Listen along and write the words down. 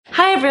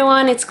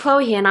everyone, it's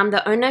Chloe here and I'm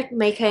the owner,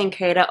 maker and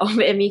creator of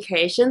ME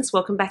Creations.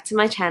 Welcome back to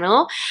my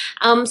channel.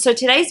 So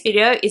today's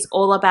video is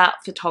all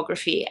about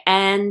photography,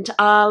 and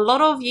a lot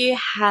of you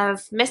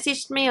have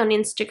messaged me on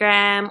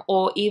Instagram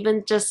or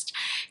even just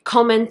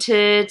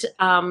commented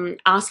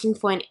asking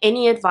for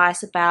any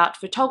advice about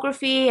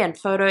photography and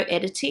photo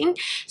editing.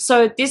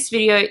 So this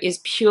video is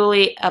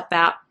purely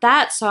about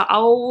that. So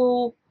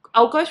I'll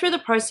go through the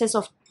process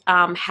of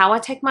how I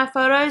take my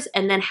photos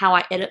and then how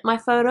I edit my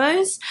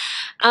photos.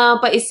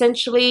 But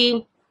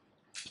essentially,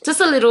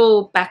 just a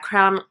little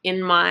background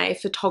in my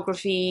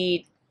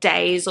photography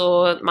days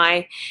or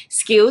my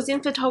skills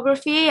in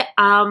photography.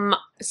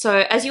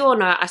 So as you all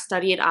know, I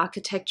studied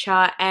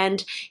architecture,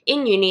 and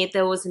in uni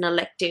there was an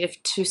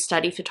elective to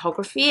study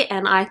photography,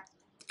 and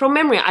from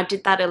memory, I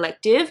did that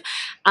elective.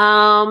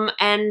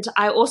 And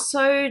I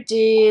also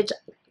did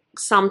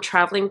some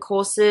traveling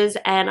courses,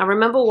 and I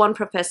remember one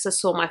professor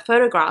saw my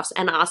photographs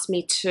and asked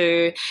me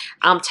to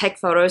take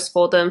photos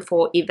for them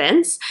for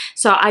events.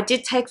 So I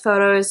did take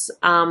photos,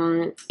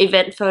 photos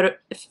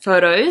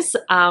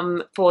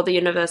for the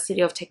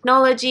University of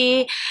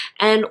Technology,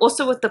 and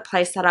also with the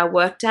place that I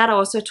worked at. I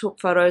also took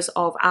photos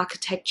of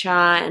architecture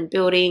and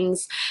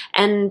buildings,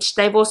 and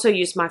they've also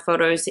used my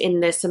photos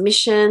in their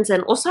submissions,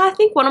 and also I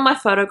think one of my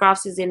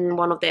photographs is in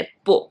one of their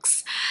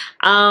books.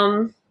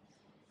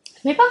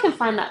 Maybe I can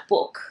find that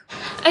book.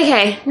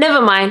 Okay, never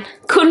mind.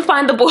 Couldn't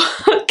find the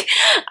book.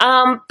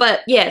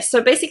 But yeah,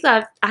 so basically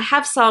I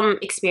have some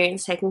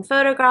experience taking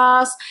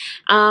photographs,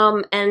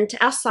 and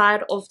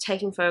outside of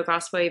taking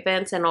photographs for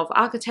events and of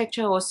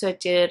architecture, I also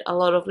did a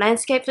lot of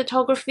landscape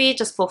photography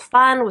just for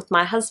fun with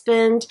my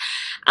husband.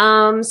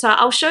 So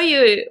I'll show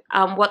you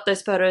what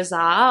those photos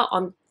are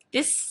on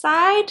this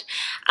side.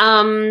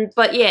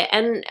 But yeah,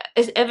 and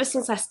ever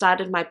since I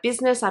started my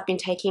business, I've been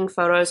taking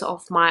photos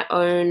of my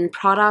own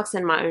products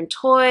and my own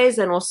toys,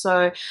 and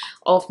also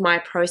of my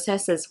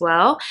process as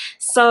well.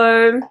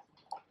 So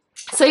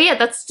yeah,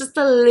 that's just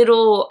a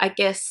little, I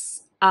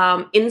guess,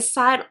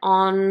 insight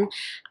on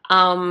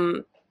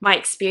my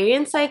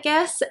experience, I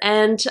guess.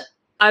 And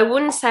I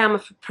wouldn't say I'm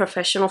a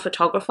professional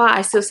photographer.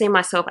 I still see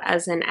myself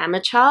as an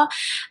amateur,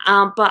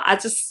 but I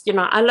just,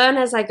 I learn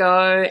as I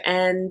go.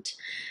 And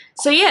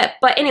so yeah,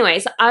 but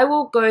anyways, I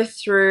will go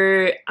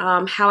through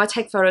how I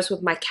take photos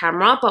with my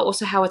camera, but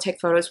also how I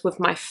take photos with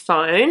my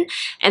phone.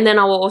 And then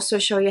I will also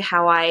show you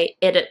how I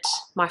edit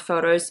my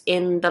photos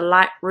in the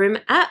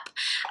Lightroom app.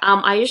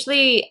 I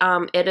usually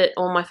edit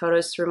all my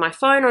photos through my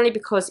phone, only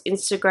because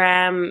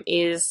Instagram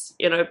is,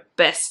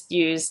 best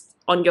used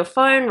on your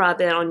phone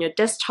rather than on your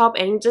desktop,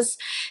 and it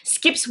just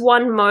skips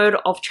one mode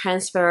of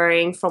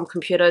transferring from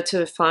computer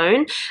to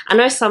phone. I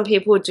know some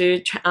people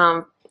do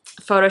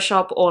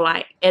Photoshop or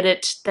like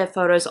edit their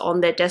photos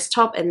on their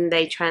desktop and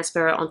they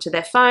transfer it onto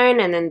their phone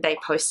and then they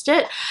post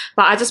it,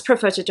 but I just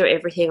prefer to do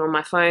everything on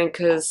my phone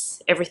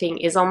because everything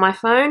is on my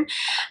phone.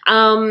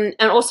 And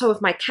also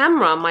with my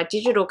camera, my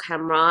digital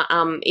camera,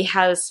 it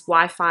has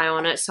Wi-Fi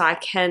on it, so I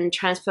can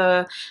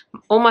transfer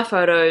all my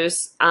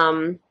photos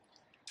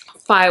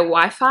via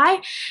Wi-Fi,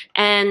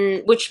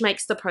 and which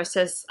makes the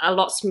process a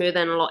lot smoother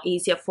and a lot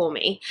easier for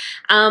me.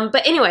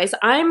 But anyways,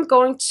 I'm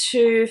going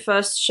to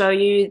first show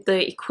you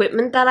the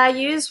equipment that I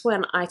use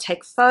when I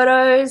take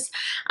photos,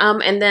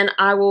 and then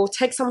I will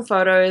take some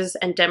photos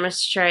and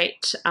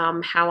demonstrate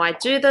how I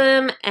do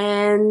them,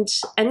 and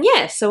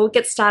yeah, so we'll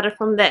get started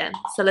from there.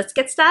 So let's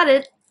get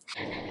started.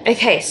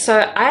 Okay, so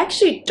I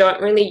actually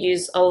don't really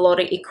use a lot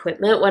of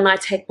equipment when I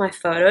take my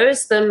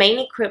photos. The main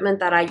equipment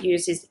that I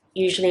use is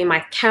usually my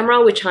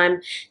camera, which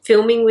I'm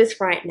filming with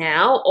right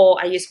now,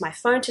 or I use my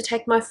phone to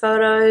take my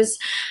photos,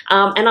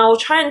 and I'll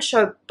try and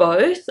show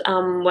both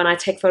when I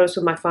take photos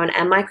with my phone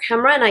and my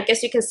camera, and I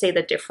guess you can see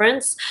the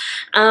difference.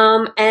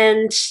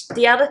 And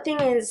the other thing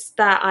is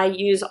that I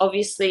use,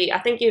 obviously, I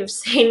think you've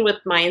seen with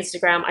my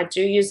Instagram, I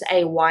do use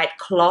a white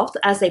cloth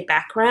as a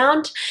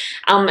background,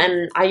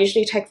 and I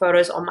usually take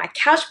photos on my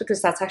couch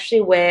because that's actually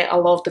where a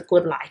lot of the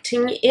good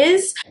lighting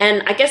is.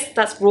 And I guess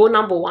that's rule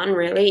number one,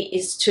 really,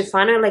 is to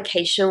find a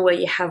location where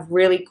you have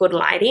really good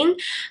lighting,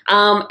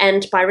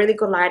 and by really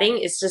good lighting,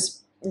 it's just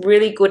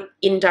really good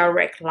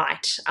indirect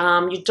light.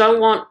 You don't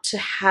want to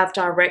have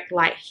direct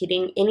light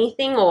hitting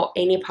anything or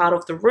any part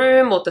of the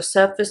room or the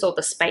surface or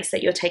the space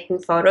that you're taking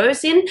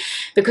photos in,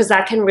 because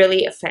that can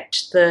really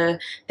affect the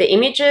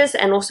images.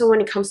 And also when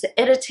it comes to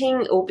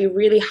editing, it will be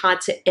really hard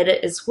to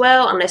edit as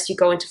well unless you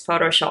go into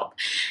Photoshop,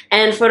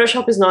 and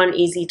Photoshop is not an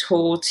easy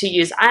tool to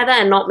use either,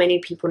 and not many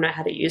people know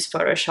how to use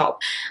Photoshop.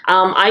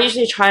 I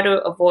usually try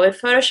to avoid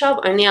Photoshop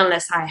only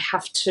unless I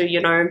have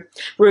to,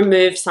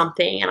 remove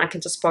something and I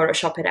can just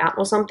Photoshop it out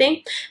or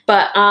something.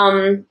 But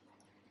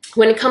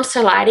when it comes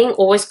to lighting,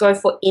 always go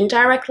for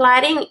indirect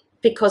lighting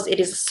because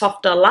it is a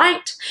softer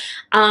light.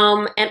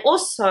 And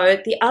also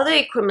the other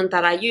equipment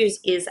that I use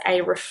is a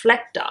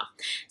reflector.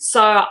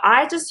 So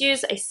I just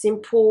use a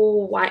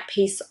simple white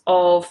piece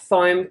of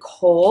foam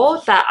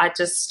core that I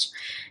just,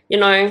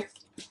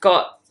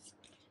 got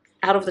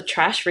out of the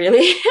trash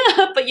really.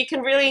 But you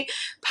can really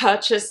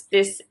purchase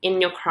this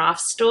in your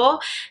craft store.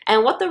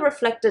 And what the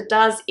reflector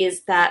does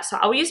is that, so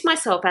I'll use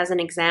myself as an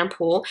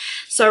example.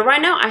 So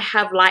right now I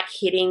have light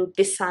hitting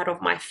this side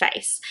of my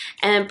face,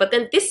 but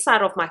then this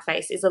side of my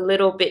face is a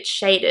little bit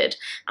shaded.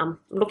 I'm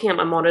looking at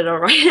my monitor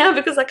right now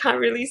because I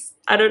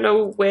don't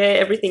know where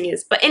everything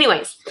is. But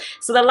anyways,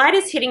 so the light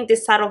is hitting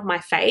this side of my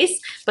face,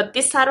 but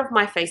this side of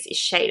my face is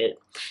shaded.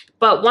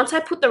 But once I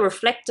put the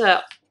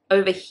reflector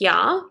over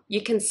here,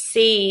 you can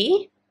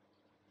see,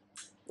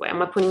 where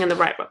am I putting in the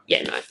right one?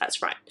 Yeah, no,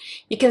 that's right.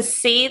 You can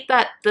see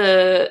that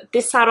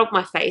this side of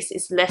my face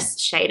is less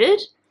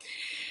shaded.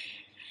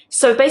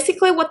 So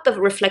basically what the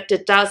reflector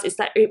does is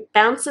that it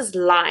bounces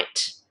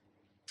light,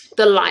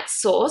 the light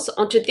source,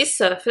 onto this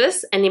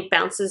surface, and it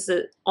bounces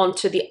it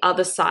onto the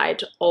other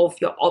side of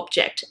your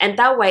object, and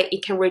that way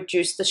it can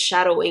reduce the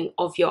shadowing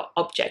of your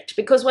object,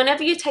 because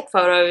whenever you take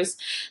photos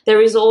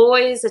there is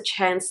always a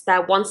chance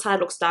that one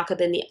side looks darker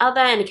than the other,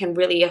 and it can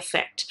really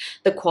affect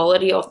the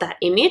quality of that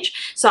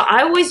image. So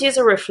I always use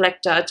a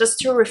reflector just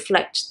to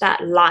reflect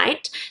that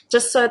light,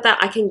 just so that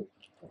I can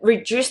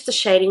reduce the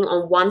shading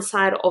on one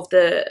side of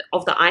the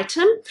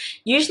item.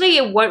 Usually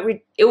it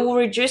will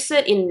reduce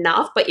it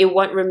enough, but it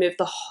won't remove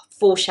the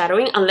full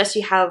shadowing unless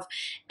you have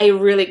a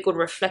really good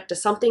reflector,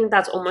 something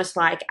that's almost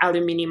like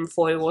aluminium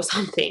foil or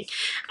something.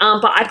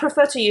 But I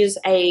prefer to use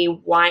a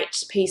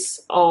white piece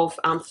of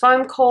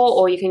foam core,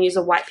 or you can use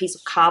a white piece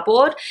of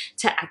cardboard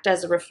to act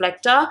as a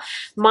reflector.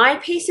 My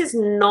piece is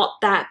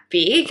not that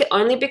big,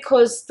 only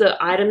because the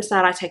items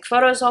that I take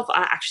photos of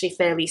are actually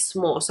fairly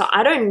small, so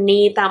I don't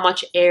need that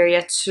much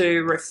area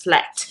to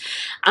reflect.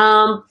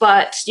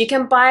 But you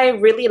can buy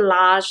really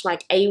large,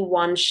 like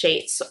A1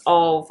 sheets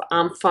of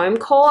foam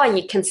core, and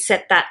you can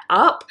set that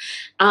up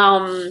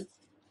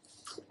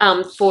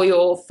for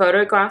your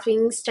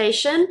photographing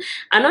station.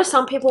 I know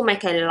some people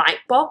make a light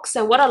box,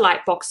 and what a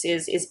light box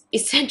is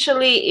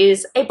essentially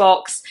a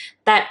box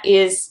that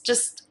is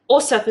just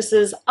all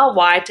surfaces are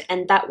white,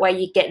 and that way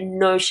you get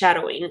no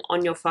shadowing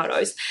on your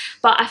photos.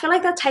 But I feel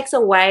like that takes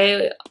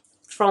away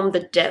from the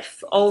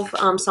depth of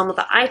some of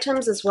the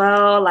items as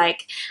well.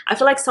 Like, I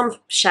feel like some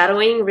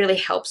shadowing really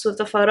helps with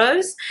the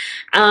photos.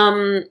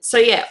 So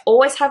yeah,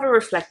 always have a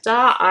reflector.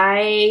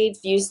 I've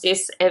used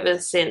this ever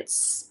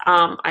since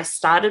I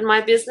started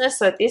my business,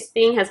 so this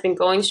thing has been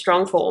going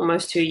strong for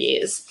almost 2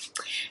 years.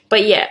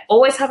 But yeah,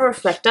 always have a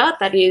reflector.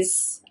 That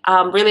is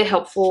really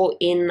helpful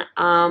in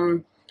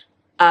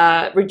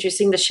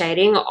reducing the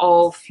shading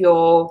of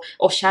your,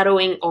 or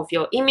shadowing of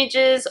your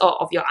images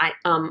or of your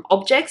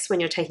objects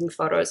when you're taking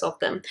photos of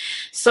them.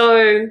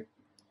 So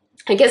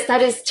I guess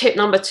that is tip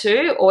number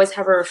 2, always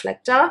have a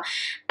reflector.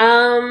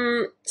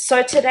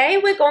 So today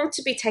we're going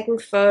to be taking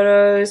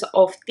photos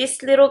of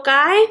this little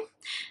guy.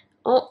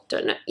 Oh,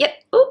 don't know. Yep.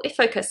 Oh, it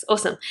focused.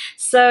 Awesome.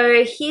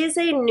 So here's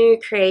a new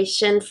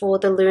creation for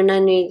the Lunar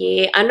New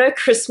Year. I know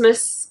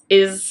Christmas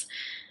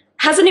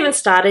hasn't even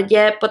started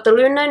yet, but the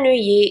Lunar New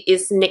Year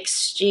is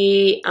next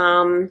year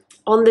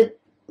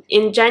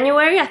in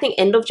January, I think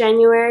end of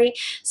January.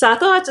 So I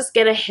thought I'd just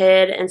get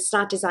ahead and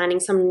start designing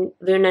some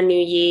Lunar New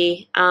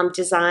Year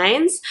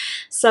designs.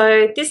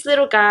 So this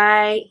little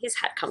guy, his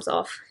hat comes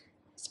off.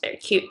 It's very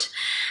cute.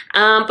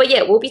 But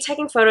yeah, we'll be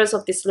taking photos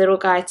of this little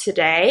guy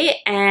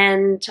today,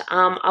 and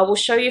I will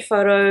show you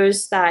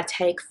photos that I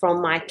take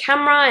from my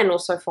camera and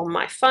also from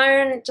my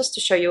phone, just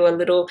to show you a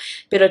little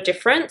bit of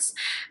difference.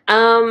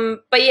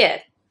 But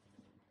yeah,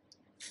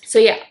 so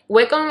yeah,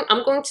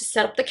 I'm going to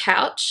set up the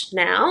couch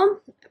now,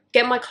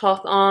 get my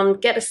cloth on,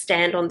 get a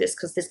stand on this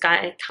because this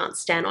guy can't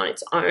stand on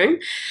its own,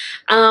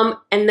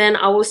 and then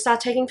I will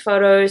start taking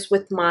photos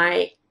with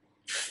my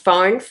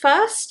phone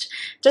first,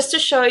 just to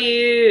show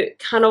you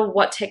kind of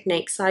what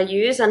techniques I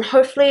use, and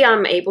hopefully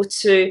I'm able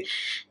to,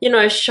 you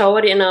know, show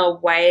it in a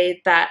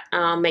way that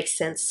makes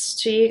sense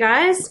to you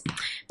guys.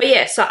 But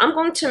yeah, so I'm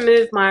going to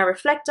move my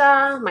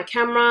reflector, my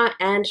camera,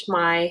 and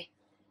my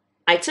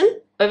item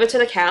over to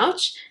the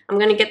couch. I'm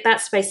going to get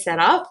that space set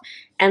up,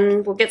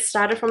 and we'll get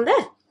started from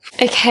there.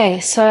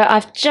 Okay, so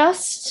I've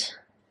just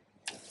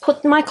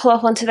put my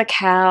cloth onto the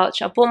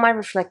couch, I brought my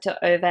reflector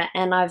over,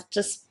 and I've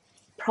just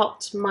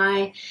propped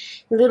my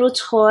little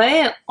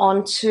toy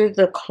onto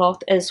the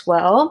cloth as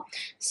well.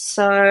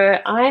 So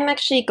I'm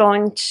actually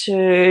going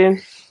to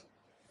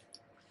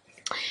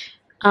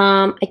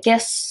I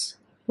guess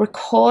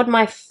record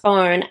my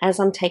phone as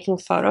I'm taking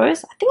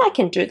photos. I think I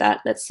can do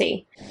that. Let's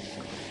see.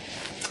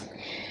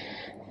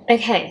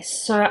 Okay,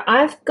 so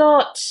I've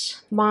got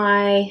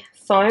my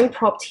phone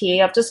propped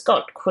here. I've just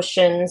got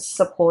cushions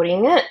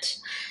supporting it,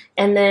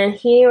 and then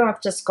here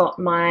I've just got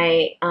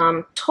my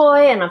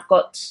toy, and I've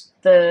got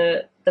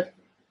the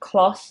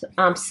cloth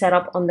set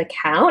up on the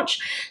couch.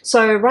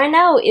 So right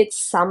now it's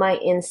summer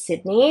in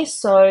Sydney,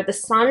 so the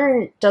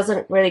sun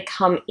doesn't really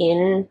come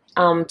in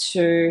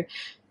to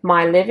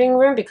my living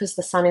room because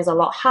the sun is a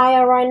lot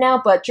higher right now,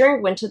 but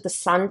during winter the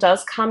sun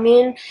does come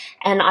in,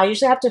 and I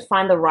usually have to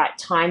find the right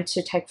time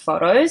to take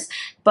photos.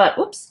 But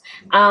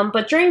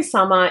but during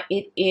summer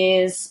it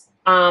is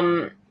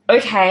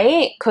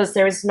okay because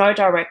there is no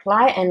direct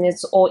light and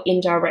it's all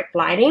indirect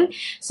lighting.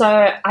 So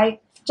I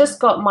just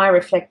got my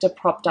reflector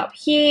propped up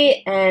here,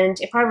 and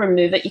if I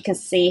remove it, you can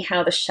see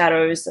how the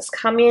shadows just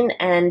come in,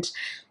 and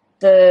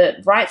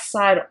the right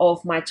side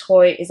of my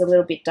toy is a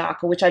little bit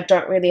darker, which I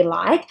don't really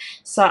like.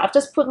 So I've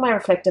just put my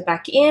reflector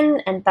back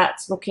in, and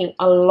that's looking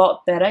a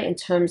lot better in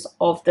terms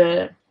of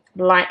the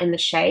light and the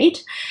shade.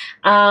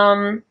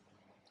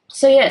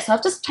 So yeah, so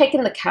I've just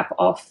taken the cap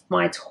off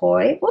my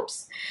toy.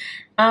 Whoops.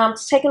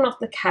 Just taken off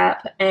the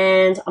cap,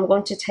 and I'm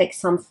going to take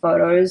some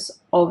photos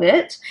of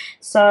it.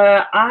 So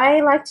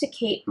I like to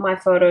keep my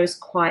photos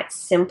quite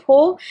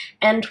simple,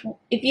 and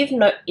if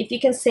you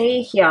can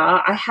see here,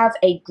 I have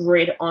a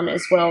grid on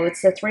as well.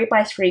 It's a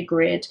 3x3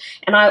 grid,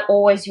 and I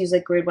always use a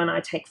grid when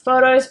I take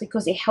photos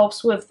because it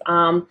helps with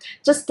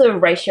just the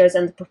ratios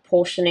and the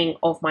proportioning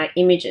of my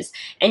images.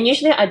 And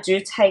usually I do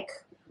take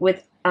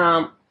with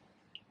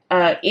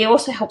it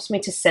also helps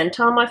me to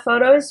center my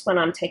photos when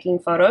I'm taking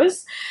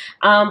photos.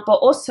 But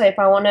also if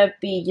I want to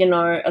be, you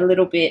know, a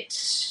little bit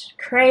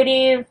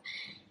creative,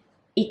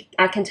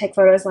 I can take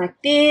photos like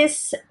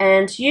this.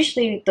 And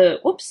usually the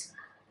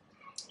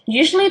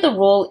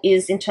rule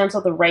is, in terms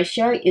of the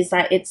ratio, is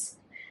that it's,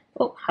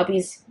 oh,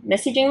 hubby's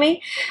messaging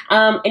me.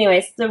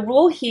 Anyways, the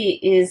rule here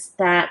is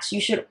that you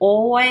should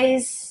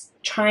always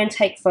try and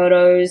take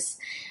photos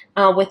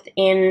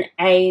within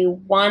a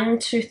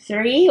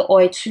 1:3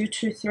 or a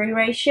 2:3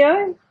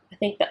 ratio. I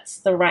think that's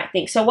the right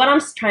thing. So what I'm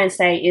trying to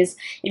say is,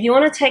 if you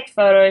want to take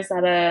photos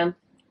that are,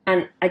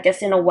 and I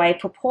guess in a way,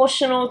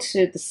 proportional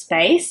to the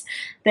space,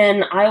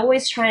 then I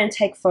always try and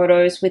take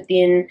photos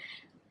within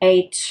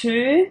a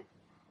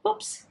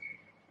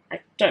I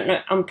don't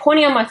know, I'm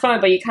pointing on my phone,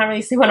 but you can't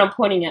really see what I'm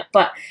pointing at.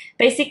 But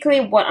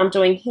basically what I'm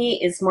doing here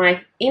is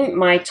my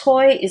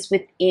toy is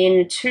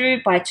within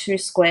 2x2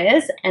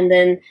 squares, and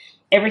then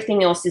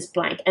everything else is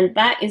blank. And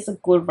that is a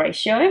good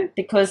ratio,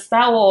 because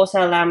that will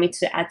also allow me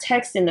to add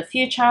text in the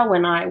future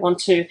when I want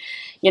to,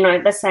 you know,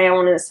 let's say I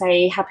wanted to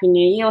say Happy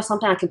New Year or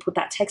something, I can put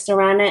that text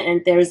around it,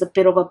 and there is a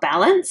bit of a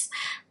balance.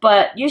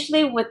 But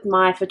usually with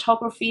my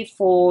photography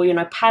for, you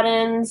know,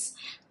 patterns,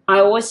 I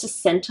always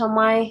just center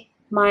my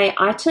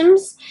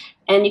items,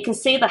 and you can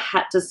see the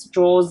hat just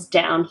draws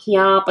down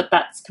here, but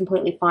that's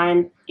completely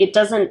fine. It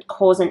doesn't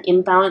cause an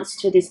imbalance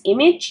to this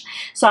image.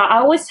 So I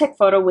always take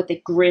photo with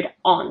the grid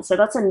on. So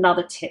that's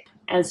another tip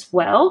as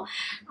well.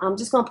 I'm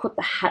just going to put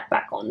the hat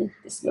back on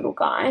this little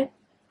guy.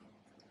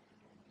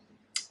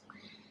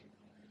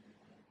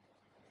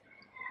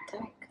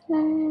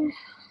 Okay,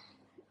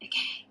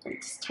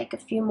 let's take a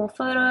few more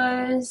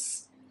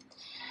photos.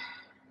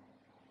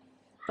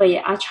 But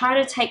yeah, I try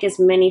to take as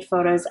many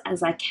photos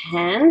as I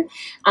can.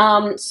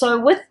 So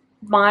with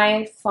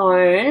my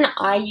phone,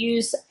 I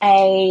use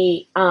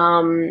a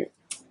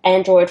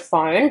Android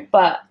phone,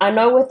 but I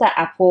know with the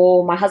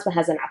Apple, my husband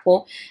has an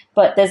Apple,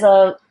 but there's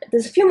a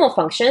few more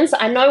functions.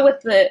 I know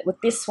with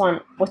this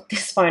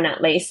phone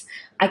at least,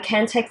 I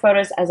can take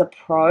photos as a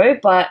pro,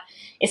 but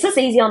it's just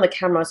easy on the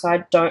camera, so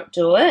I don't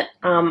do it.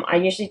 I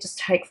usually just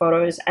take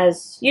photos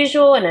as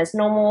usual and as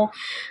normal.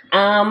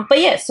 But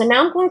yeah, so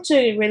now I'm going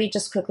to really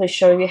just quickly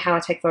show you how I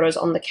take photos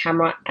on the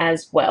camera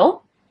as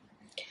well.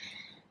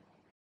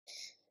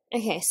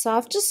 Okay, so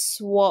I've just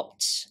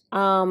swapped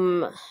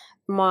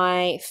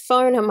my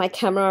phone and my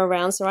camera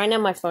around. So right now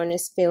my phone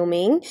is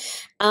filming,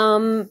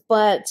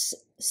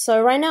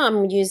 so right now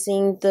I'm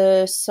using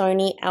the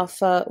Sony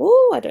Alpha.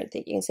 Oh, I don't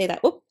think you can see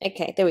that. Oh,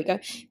 okay, there we go.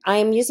 I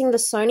am using the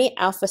Sony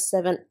Alpha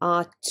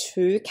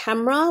 7R2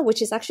 camera,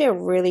 which is actually a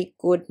really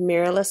good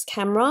mirrorless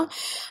camera.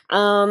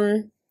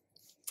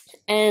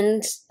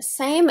 And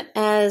same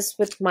as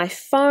with my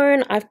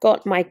phone, I've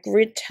got my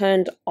grid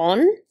turned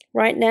on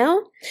right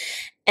now,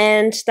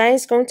 and that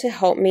is going to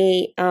help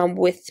me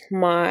with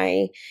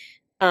my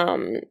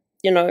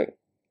you know,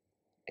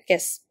 I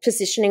guess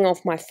positioning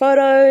of my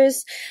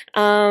photos.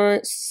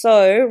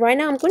 So right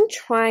now I'm going to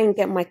try and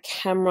get my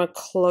camera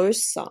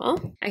closer.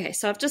 Okay,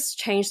 so I've just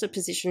changed the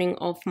positioning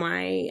of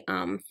my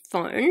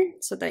phone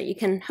so that you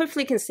can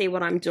hopefully see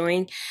what I'm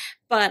doing.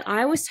 But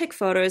I always take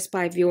photos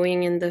by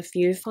viewing in the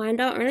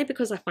viewfinder, only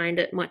because I find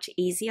it much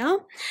easier.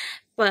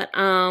 But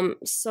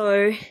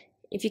so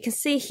if you can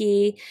see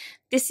here,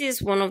 this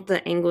is one of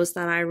the angles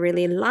that I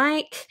really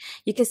like.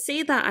 You can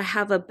see that I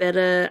have a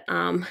better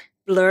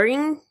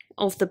blurring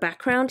of the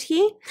background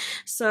here.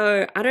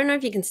 So I don't know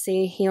if you can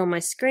see here on my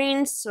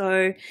screen.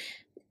 So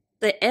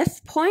the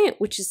f point,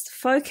 which is the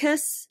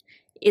focus,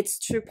 it's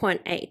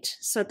 2.8.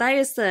 So that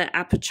is the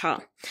aperture.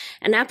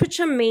 And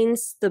aperture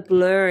means the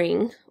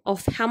blurring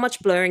of how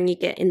much blurring you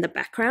get in the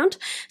background.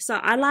 So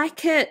I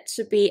like it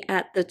to be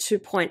at the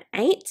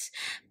 2.8.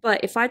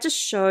 But if I just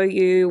show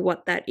you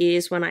what that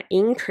is when I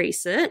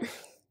increase it.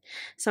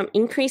 So I'm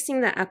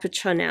increasing the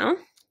aperture now.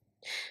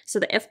 So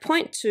the f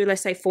point to,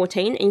 let's say,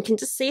 14, and you can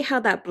just see how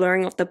that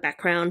blurring of the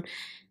background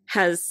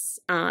has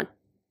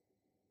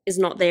is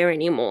not there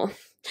anymore.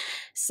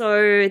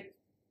 So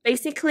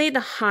basically, the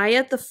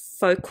higher the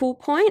focal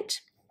point,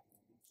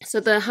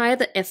 so the higher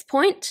the f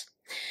point,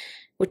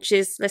 which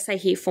is, let's say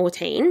here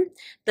 14,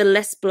 the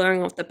less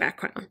blurring of the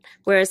background.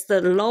 Whereas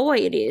the lower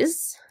it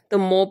is, the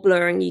more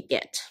blurring you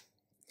get.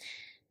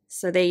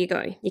 So there you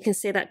go. You can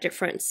see that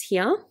difference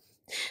here.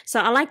 So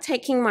I like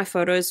taking my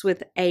photos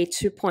with a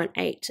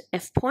 2.8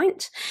 f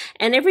point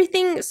and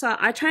everything. So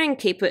I try and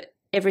keep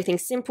everything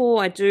simple.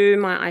 I do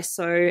my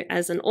ISO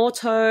as an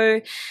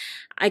auto.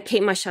 I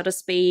keep my shutter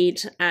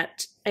speed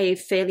at a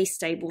fairly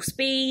stable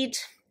speed.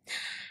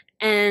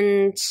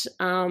 And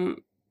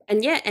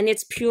yeah, and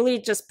it's purely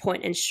just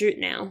point and shoot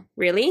now,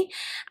 really.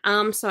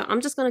 So I'm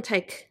just going to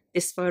take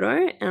this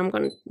photo and I'm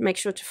going to make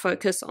sure to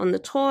focus on the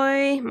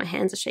toy. My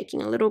hands are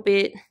shaking a little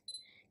bit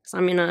because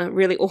I'm in a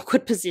really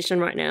awkward position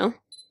right now.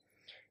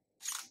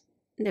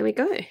 There we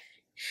go.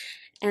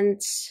 And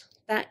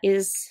that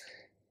is,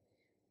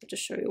 I'll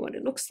just show you what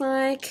it looks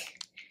like.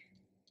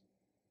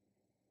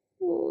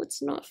 Oh,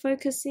 it's not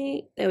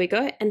focusing. There we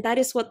go. And that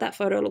is what that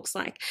photo looks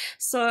like.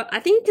 So I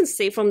think you can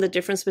see from the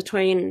difference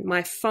between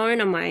my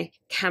phone and my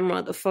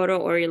camera, the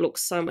photo already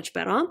looks so much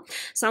better.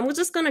 So I'm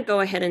just going to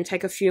go ahead and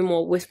take a few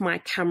more with my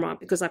camera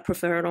because I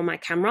prefer it on my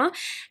camera.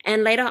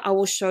 And later I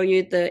will show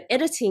you the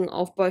editing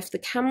of both the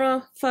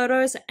camera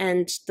photos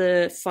and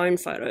the phone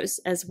photos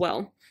as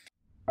well.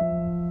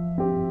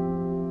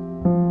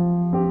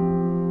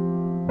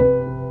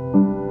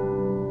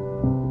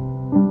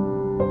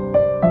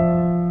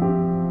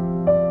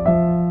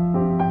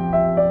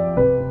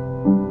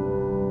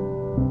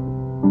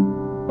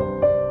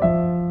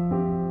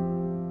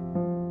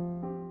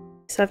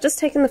 So I've just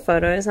taken the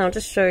photos and I'll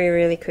just show you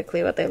really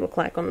quickly what they look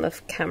like on the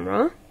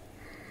camera.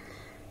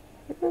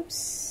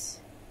 Oops.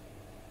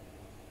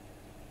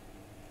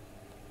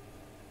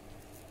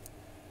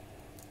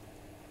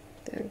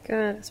 There we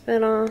go, that's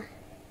better.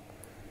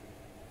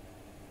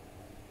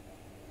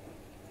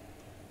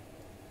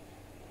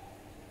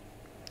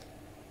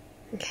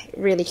 Okay,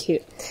 really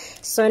cute.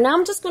 So now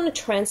I'm just going to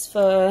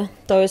transfer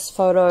those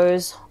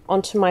photos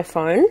onto my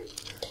phone.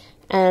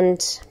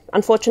 And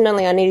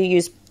unfortunately I need to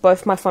use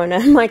both my phone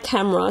and my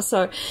camera,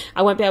 so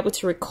I won't be able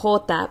to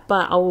record that,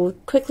 but I will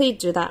quickly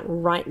do that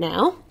right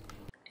now.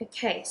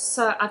 Okay,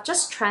 so I've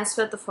just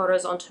transferred the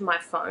photos onto my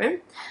phone.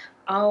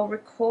 I'll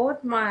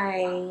record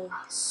my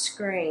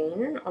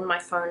screen on my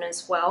phone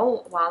as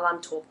well while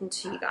I'm talking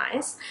to you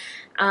guys.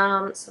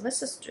 So let's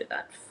just do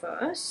that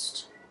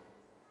first.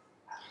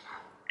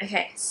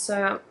 Okay,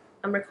 so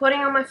I'm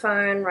recording on my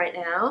phone right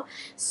now.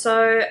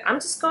 So I'm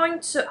just going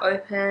to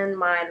open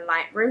my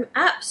Lightroom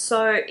app.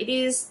 So it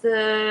is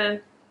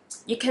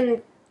you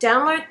can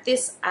download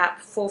this app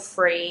for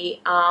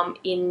free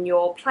in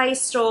your Play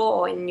Store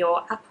or in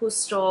your Apple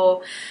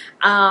Store.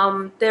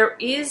 There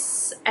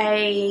is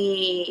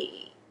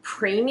a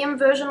premium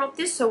version of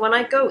this, so when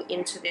I go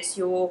into this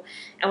and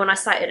when I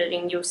start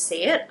editing you'll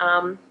see it.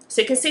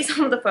 So you can see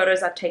some of the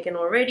photos I've taken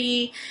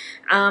already.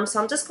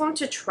 So I'm just going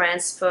to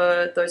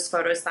transfer those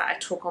photos that I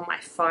took on my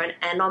phone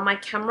and on my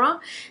camera.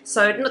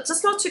 So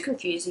just not to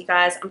confuse you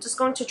guys, I'm just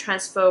going to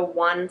transfer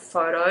one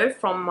photo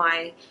from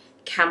my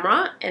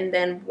camera and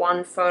then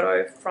one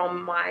photo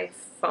from my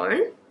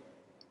phone.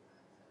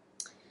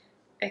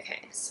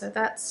 Okay, so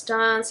that's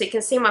done. So you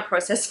can see my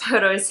process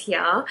photos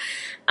here.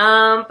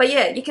 But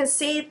yeah, you can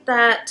see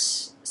that,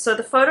 so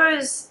the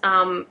photos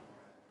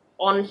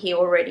on here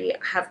already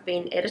have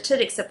been edited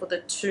except for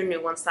the two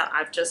new ones that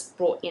I've just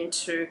brought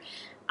into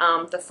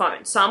the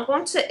phone. So I'm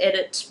going to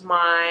edit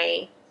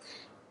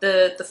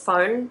the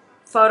phone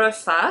photo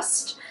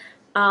first.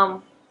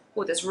 Oh,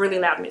 there's really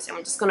loud music.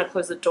 I'm just going to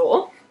close the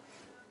door.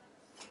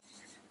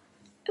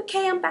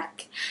 Okay, I'm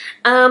back.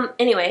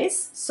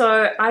 Anyways,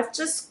 so I've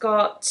just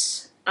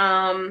got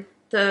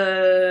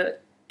the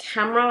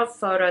camera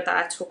photo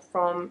that I took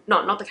from,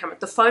 not the camera,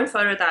 the phone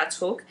photo that I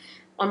took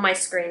on my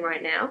screen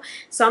right now.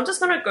 So I'm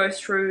just going to go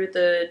through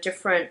the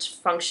different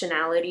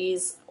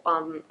functionalities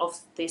of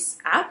this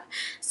app.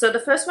 So the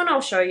first one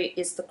I'll show you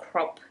is the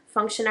crop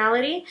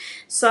functionality.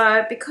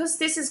 So because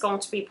this is going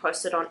to be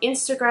posted on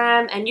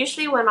Instagram, and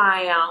usually when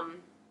I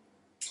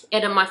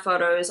edit my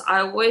photos, I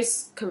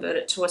always convert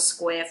it to a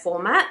square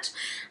format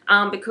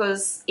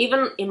because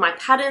even in my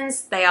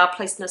patterns they are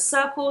placed in a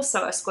circle,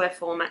 so a square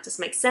format just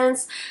makes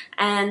sense.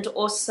 And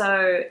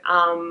also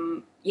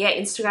yeah,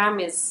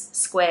 Instagram is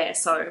square,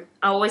 so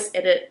I always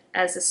edit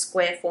as a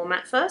square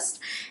format first.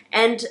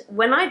 And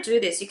when I do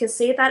this, you can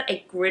see that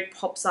a grid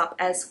pops up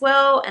as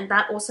well, and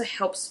that also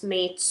helps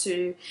me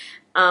to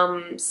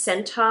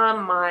center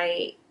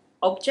my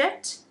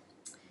object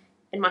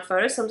in my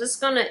photo. So I'm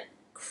just gonna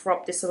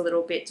crop this a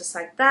little bit just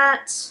like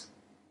that.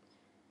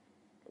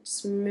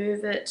 Just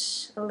move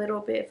it a little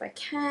bit if I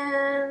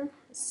can.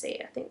 Let's see,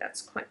 I think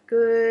that's quite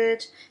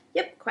good.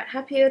 Yep, quite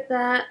happy with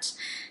that.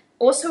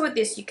 Also with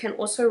this, you can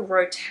also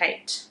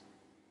rotate.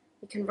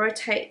 You can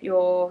rotate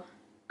your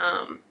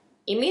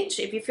image.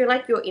 If you feel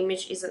like your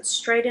image isn't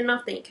straight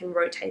enough, then you can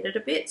rotate it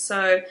a bit.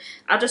 So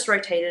I just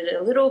rotated it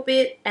a little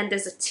bit, and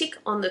there's a tick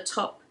on the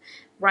top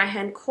right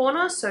hand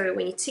corner. So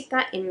when you tick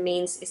that, it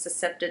means it's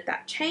accepted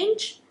that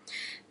change.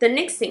 The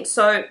next thing,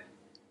 so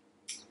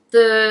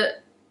the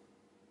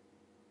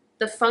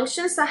the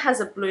functions that has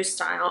a blue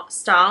star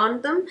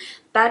on them,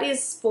 that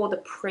is for the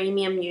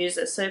premium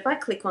users. So if I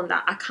click on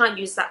that, I can't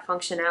use that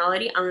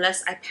functionality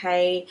unless I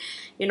pay,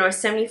 you know,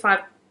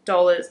 $75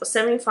 or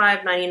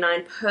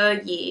 $75.99 per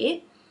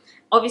year.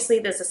 Obviously,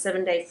 there's a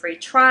 7-day free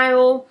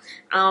trial,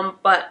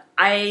 but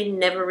I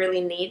never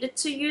really needed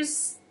to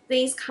use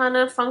these kind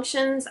of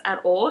functions at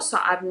all, so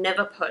I've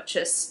never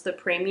purchased the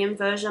premium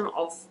version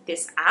of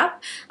this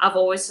app. I've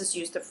always just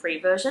used the free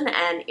version,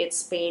 and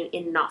it's been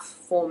enough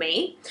for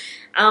me.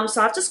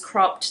 So I've just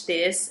cropped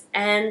this,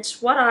 and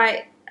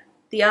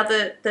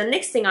the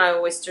next thing I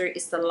always do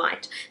is the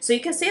light. So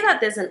you can see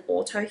that there's an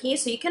auto here,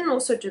 so you can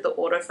also do the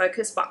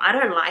autofocus, but I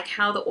don't like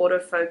how the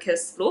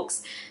autofocus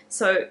looks.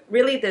 So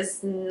really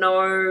there's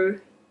no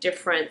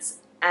difference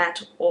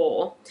at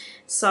all.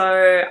 So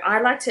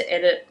I like to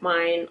edit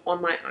mine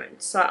on my own.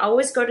 So I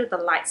always go to the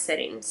light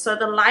settings. So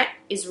the light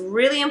is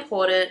really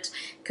important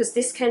because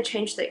this can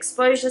change the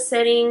exposure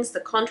settings, the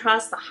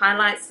contrast, the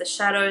highlights, the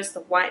shadows, the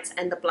whites,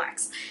 and the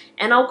blacks.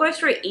 And I'll go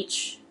through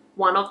each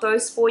one of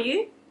those for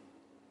you.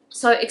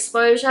 So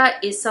exposure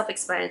is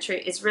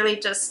self-explanatory. It's really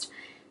just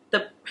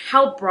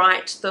how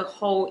bright the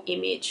whole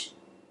image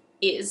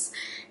is.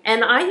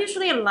 And I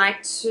usually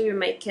like to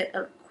make it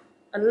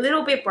a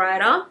little bit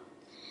brighter.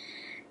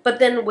 But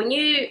then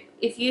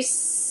if you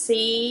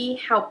see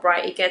how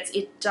bright it gets,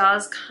 it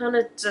does kind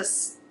of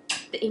just,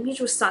 the image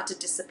will start to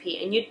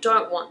disappear, and you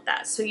don't want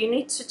that. So you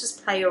need to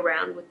just play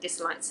around with this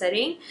light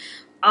setting.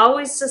 I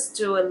always just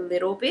do a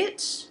little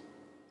bit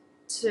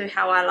to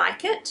how I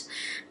like it.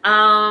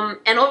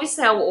 And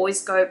obviously I will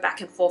always go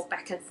back and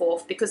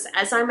forth, because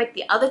as I make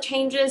the other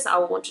changes, I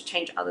will want to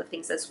change other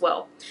things as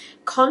well.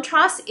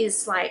 Contrast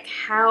is like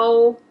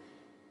how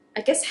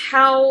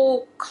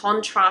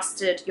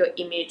contrasted your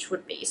image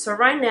would be. So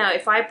right now,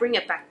 if I bring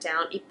it back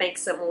down, it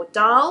makes it more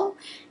dull,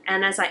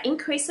 and as I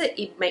increase it,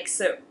 it makes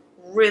it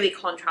really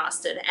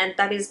contrasted, and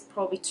that is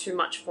probably too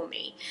much for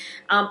me.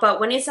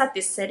 But when it's at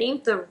this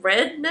setting, the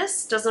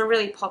redness doesn't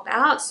really pop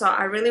out, so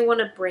I really want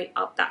to bring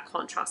up that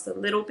contrast a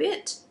little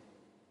bit.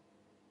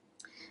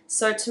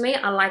 So to me,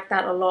 I like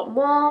that a lot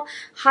more.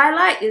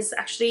 Highlight is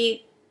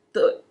actually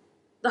the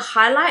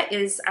highlight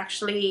is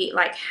actually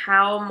like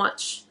how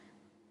much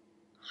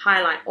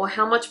highlight or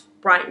how much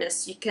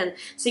brightness you can.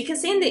 So you can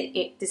see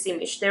in this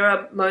image, there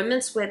are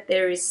moments where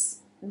there is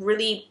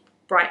really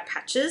bright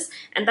patches,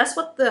 and that's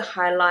what the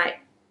highlight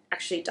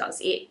actually does.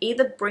 It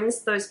either brings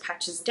those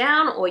patches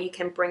down, or you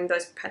can bring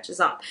those patches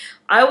up.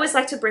 I always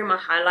like to bring my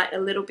highlight a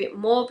little bit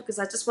more because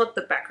I just want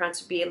the background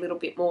to be a little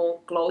bit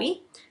more glowy,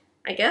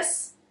 I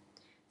guess.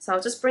 So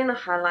I'll just bring the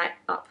highlight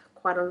up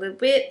quite a little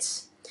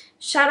bit.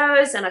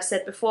 Shadows, and I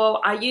said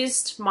before, I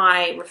used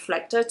my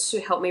reflector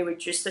to help me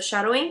reduce the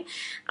shadowing,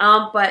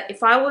 but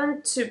if I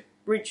want to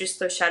reduce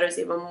those shadows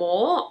even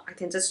more, I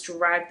can just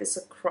drag this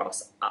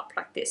across up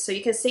like this, so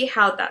you can see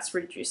how that's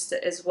reduced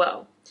it as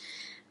well.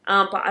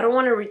 But I don't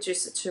want to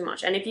reduce it too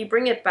much, and if you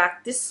bring it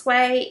back this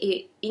way,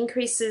 it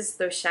increases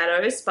those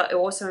shadows, but it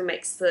also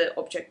makes the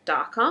object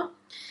darker.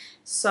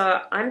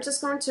 So I'm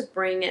just going to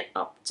bring it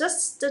up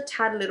just a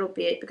tad little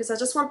bit, because I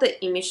just want the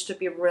image to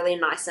be really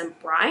nice and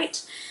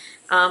bright.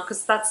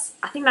 Because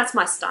I think that's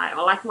my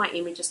style. I like my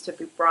images to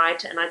be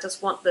bright, and I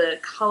just want the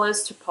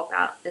colors to pop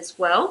out as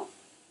well.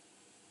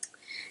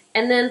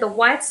 And then the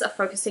whites are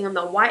focusing on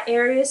the white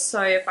areas.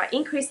 So if I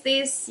increase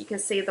this, you can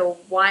see the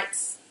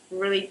whites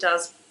really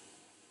does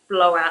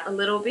blow out a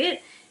little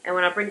bit. And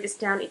when I bring this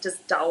down, it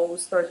just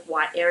dulls those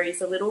white areas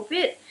a little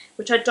bit,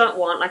 which I don't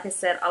want. Like I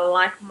said, I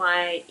like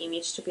my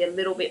image to be a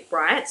little bit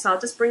bright. So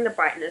I'll just bring the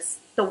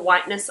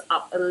whiteness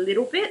up a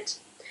little bit.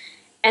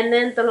 And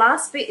then the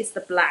last bit is the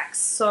blacks.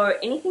 So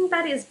anything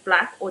that is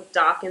black or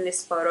dark in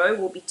this photo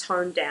will be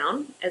toned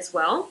down as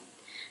well.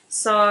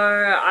 So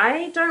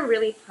I don't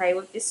really play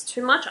with this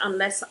too much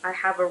unless I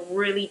have a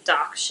really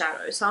dark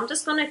shadow. So I'm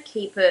just going to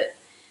keep it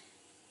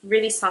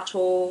really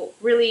subtle,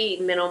 really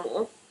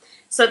minimal.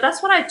 So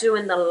that's what I do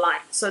in the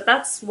light. So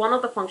that's one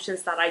of the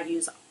functions that I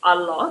use a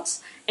lot.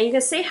 And you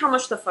can see how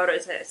much the photo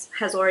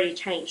has already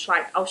changed.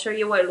 Like, I'll show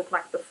you what it looked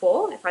like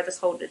before. If I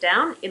just hold it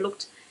down, it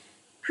looked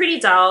pretty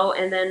dull,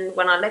 and then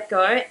when I let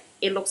go,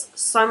 it looks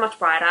so much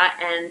brighter,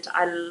 and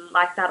I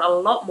like that a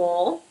lot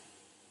more.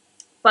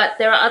 But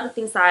there are other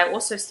things that I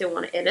also still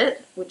want to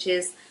edit, which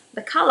is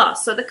the color.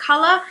 So the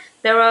color,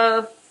 there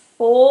are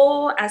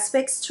 4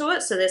 aspects to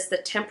it. So there's the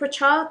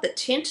temperature, the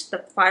tint,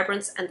 the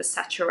vibrance, and the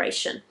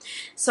saturation.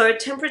 So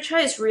temperature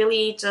is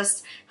really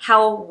just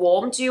how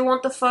warm do you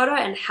want the photo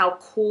and how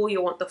cool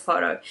you want the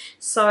photo.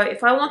 So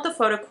if I want the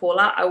photo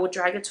cooler, I will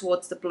drag it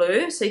towards the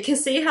blue. So you can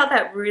see how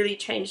that really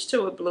changed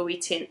to a bluey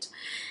tint.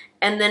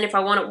 And then if I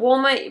want it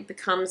warmer, it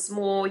becomes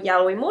more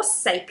yellowy, more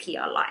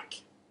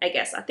sepia-like, I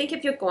guess. I think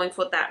if you're going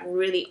for that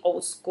really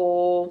old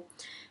school,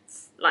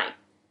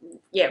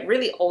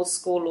 really old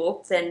school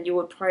look, then you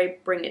would probably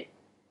bring it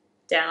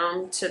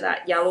down to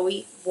that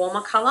yellowy,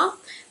 warmer color.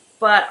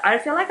 But I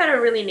feel like I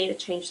don't really need to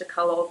change the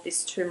color of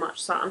this too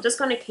much. So I'm just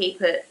going to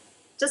keep it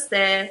just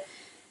there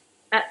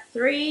at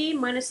 3,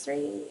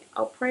 -3.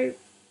 I'll probably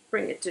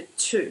bring it to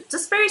 2.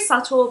 Just very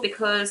subtle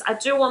because I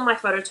do want my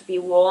photo to be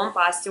warm,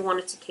 but I still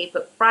wanted to keep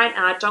it bright,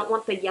 and I don't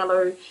want the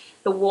yellow,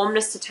 the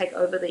warmness to take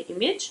over the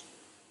image.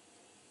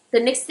 The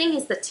next thing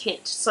is the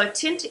tint. So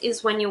tint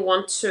is when you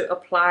want to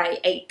apply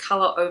a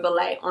color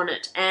overlay on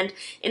it. And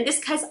in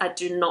this case, I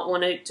do not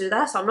want to do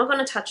that. So I'm not going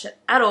to touch it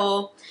at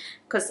all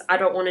because I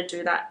don't want to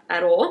do that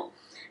at all.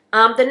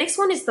 The next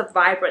one is the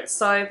vibrance.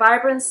 So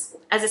vibrance,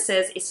 as it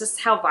says, it's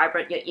just how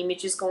vibrant your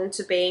image is going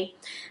to be.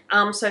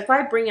 So if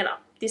I bring it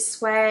up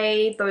this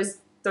way, those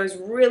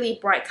really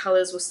bright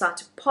colors will start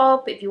to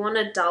pop. If you want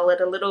to dull it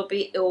a little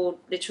bit, it will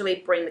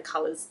literally bring the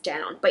colors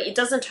down, but it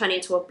doesn't turn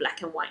into a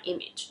black and white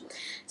image.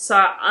 So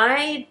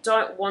I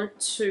don't want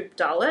to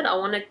dull it. I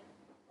want to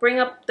bring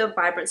up the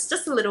vibrance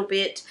just a little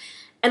bit.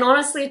 And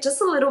honestly,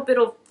 just a little bit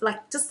of,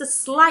 like, just a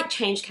slight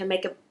change can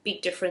make a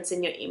big difference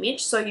in your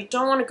image. So you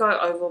don't want to go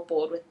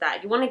overboard with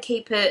that. You want to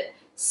keep it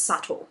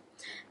subtle.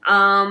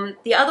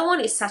 The other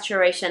one is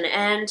saturation,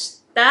 and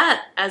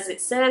that, as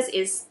it says,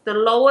 is the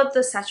lower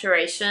the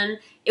saturation,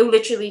 it will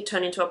literally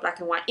turn into a black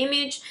and white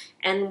image.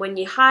 And when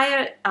you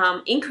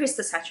increase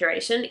the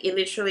saturation, it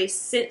literally,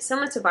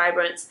 similar to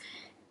vibrance,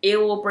 it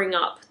will bring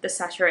up the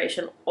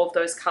saturation of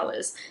those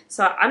colors.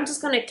 So I'm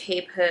just going to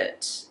keep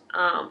it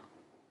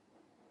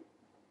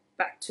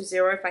back to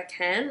 0 if I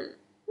can.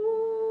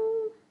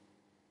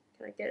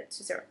 Can I get it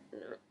to 0?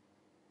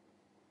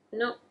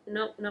 No.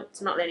 Nope,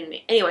 it's not letting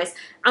me. Anyways,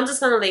 I'm just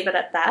going to leave it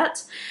at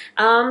that.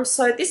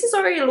 So this is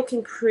already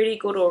looking pretty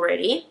good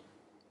already.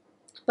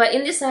 But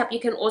in this app, you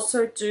can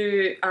also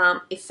do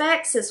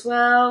effects as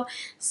well.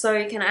 So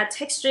you can add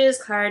textures,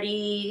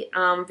 clarity,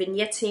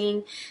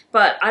 vignetting.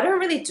 But I don't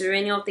really do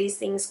any of these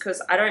things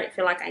because I don't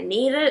feel like I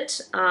need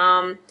it.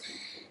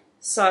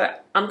 So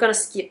I'm going to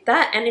skip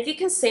that. And if you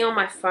can see on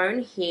my phone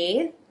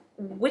here,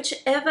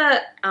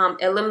 whichever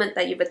element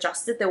that you've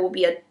adjusted, there will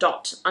be a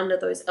dot under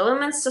those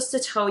elements just to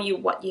tell you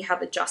what you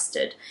have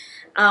adjusted,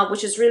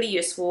 which is really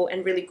useful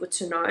and really good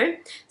to know.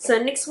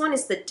 So next one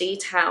is the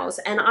details,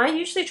 and I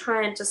usually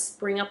try and just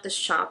bring up the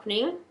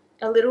sharpening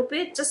a little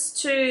bit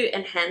just to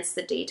enhance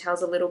the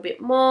details a little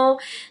bit more.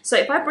 So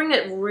if I bring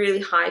it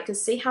really high, you can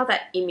see how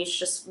that image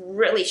just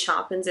really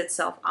sharpens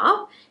itself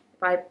up.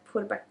 If I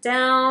put it back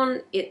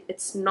down,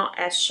 it's not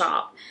as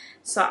sharp.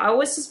 So I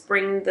always just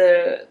bring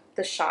the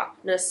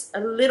sharpness a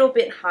little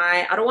bit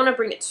high. I don't want to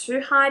bring it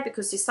too high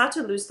because you start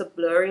to lose the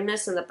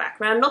blurriness in the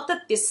background. Not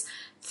that this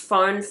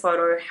phone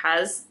photo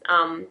has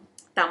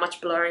that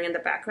much blurring in the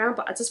background,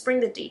 but I just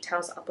bring the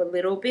details up a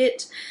little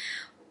bit.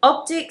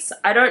 Optics,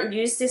 I don't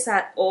use this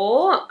at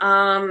all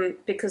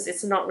because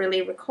it's not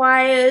really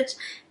required.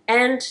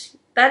 And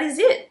that is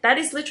it. That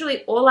is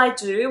literally all I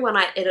do when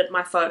I edit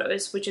my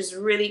photos, which is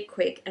really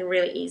quick and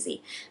really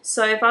easy.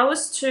 So if I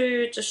was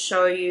to just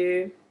show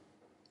you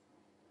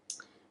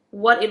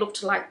what it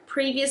looked like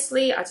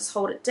previously, I just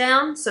hold it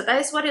down. So that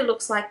is what it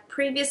looks like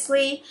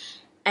previously,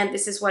 and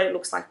this is what it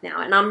looks like now.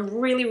 And I'm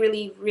really,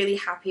 really, really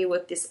happy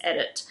with this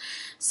edit.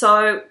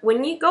 So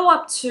when you go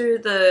up to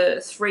the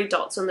 3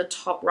 dots on the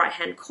top right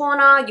hand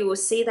corner, you will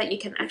see that you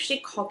can actually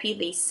copy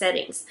these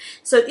settings.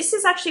 So this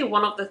is actually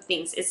one of the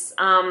things. It's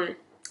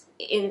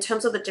in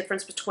terms of the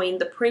difference between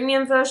the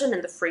premium version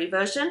and the free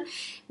version.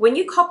 When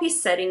you copy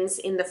settings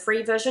in the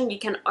free version, you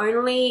can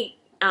only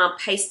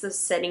paste the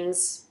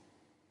settings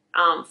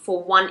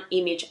for one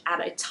image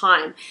at a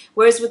time.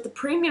 Whereas with the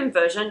premium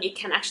version, you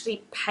can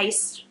actually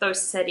paste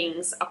those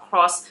settings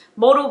across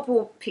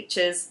multiple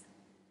pictures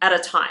at a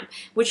time,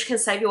 which can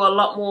save you a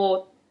lot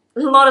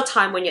of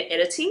time when you're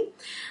editing.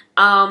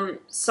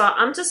 So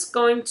I'm just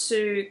going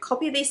to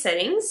copy these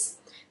settings.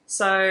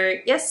 So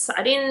yes,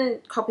 I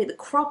didn't copy the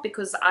crop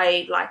because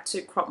I like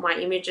to crop my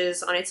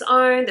images on its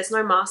own. There's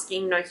no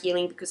masking, no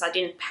healing because I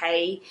didn't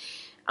pay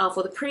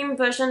for the premium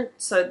version.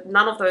 So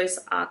none of those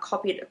are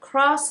copied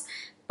across.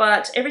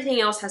 But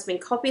everything else has been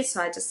copied,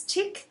 so I just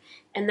tick,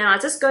 and then I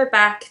just go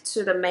back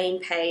to the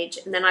main page,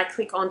 and then I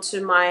click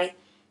onto my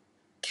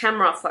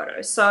camera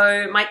photo.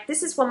 So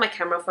this is what my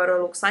camera photo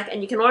looks like,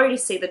 and you can already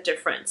see the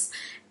difference.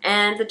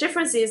 And the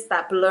difference is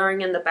that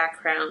blurring in the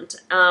background,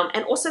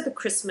 and also the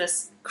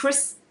crispness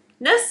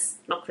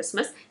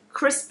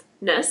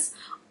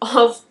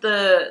of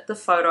the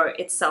photo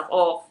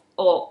itself,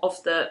 or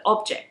of the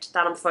object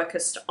that I'm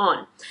focused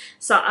on.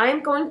 So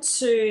I'm going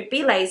to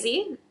be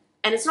lazy.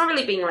 And it's not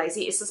really being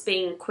lazy, it's just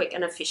being quick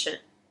and efficient.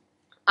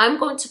 I'm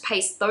going to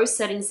paste those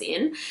settings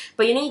in,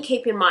 but you need to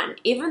keep in mind,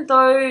 even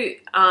though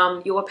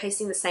you are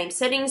pasting the same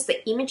settings,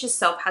 the image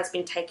itself has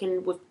been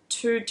taken with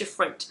 2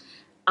 different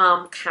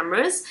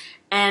cameras,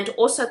 and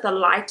also the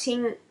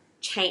lighting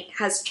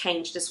has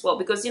changed as well,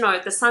 because you know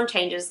the sun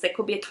changes. There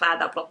could be a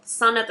cloud that blocked the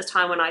sun at the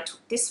time when I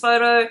took this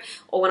photo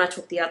or when I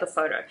took the other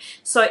photo.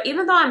 So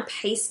even though I'm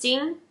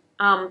pasting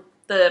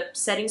the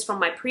settings from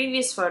my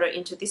previous photo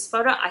into this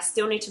photo, I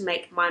still need to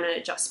make minor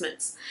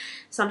adjustments.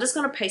 So I'm just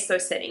going to paste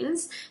those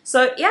settings.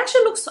 So it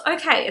actually looks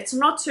okay. It's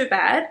not too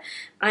bad.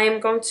 I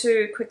am going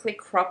to quickly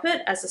crop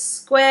it as a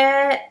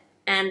square,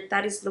 and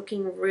that is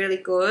looking really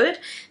good.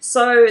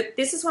 So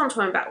this is what I'm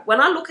talking about.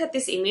 When I look at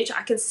this image,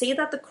 I can see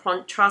that the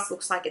contrast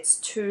looks like it's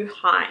too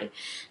high.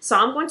 So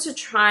I'm going to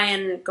try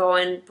and go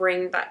and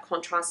bring that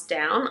contrast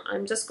down.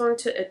 I'm just going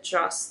to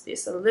adjust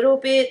this a little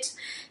bit.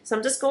 So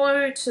I'm just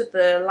going to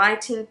the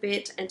lighting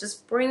bit and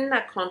just bring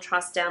that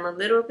contrast down a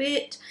little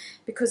bit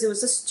because it was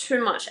just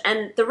too much.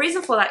 And the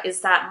reason for that is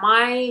that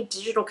my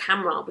digital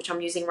camera, which I'm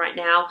using right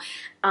now,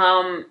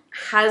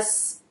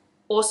 has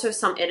also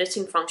some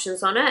editing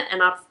functions on it,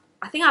 and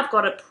I think I've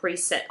got a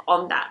preset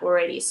on that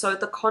already. So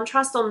the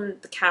contrast on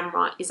the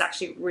camera is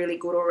actually really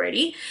good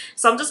already.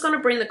 So I'm just going to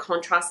bring the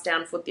contrast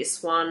down for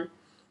this one.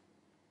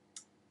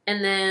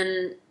 And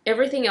then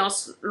everything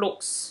else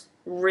looks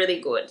really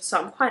good. So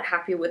I'm quite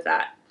happy with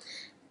that.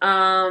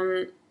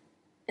 And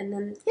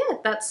then,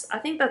 yeah, I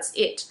think that's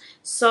it.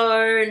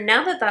 So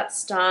now that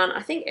that's done,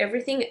 I think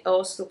everything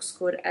else looks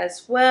good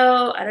as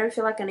well. I don't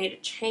feel like I need to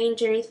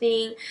change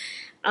anything.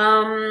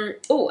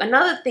 Oh,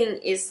 another thing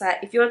is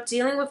that if you're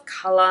dealing with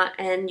color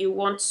and you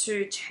want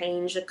to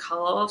change the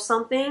color of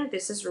something,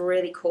 this is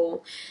really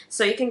cool.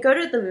 So you can go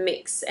to the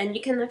mix and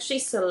you can actually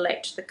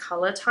select the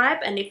color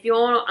type, and if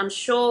you're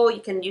unsure, you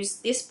can use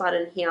this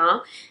button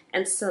here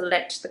and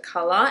select the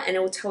color, and it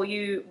will tell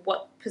you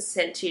what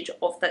percentage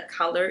of that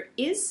color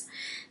is.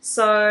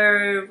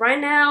 So right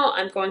now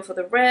I'm going for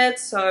the red,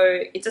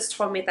 so it just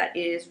told me that it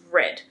is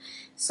red.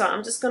 So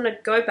I'm just going to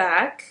go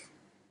back.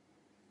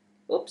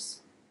 Oops.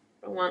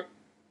 Wrong one.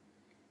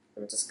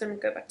 I'm just going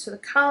to go back to the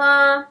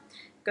color,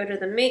 go to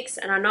the mix,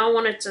 and I know I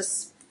want to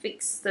just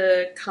fix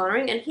the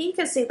coloring, and here you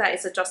can see that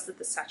it's adjusted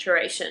the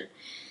saturation,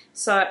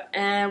 so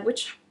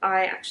which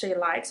I actually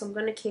like, so I'm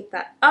going to keep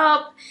that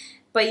up.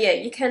 But yeah,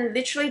 you can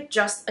literally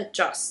just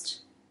adjust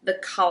the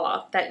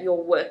color that you're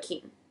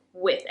working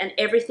with, and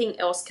everything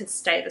else can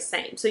stay the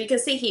same. So you can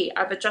see here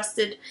I've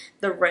adjusted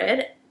the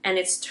red and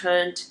it's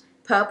turned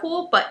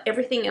purple, but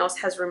everything else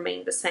has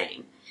remained the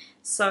same.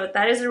 So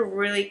that is a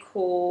really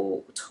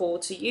cool tool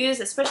to use,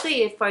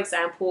 especially if, for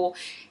example,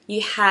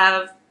 you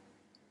have,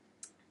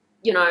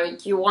 you know,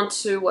 you want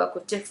to work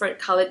with different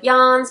colored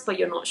yarns, but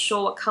you're not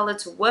sure what color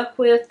to work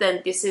with,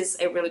 then this is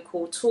a really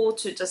cool tool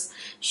to just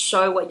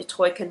show what your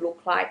toy can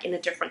look like in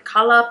a different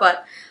color.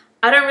 But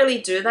I don't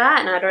really do that,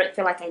 and I don't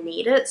feel like I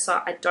need it,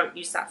 so I don't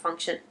use that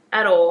function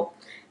at all.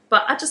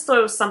 But I just thought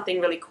it was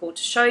something really cool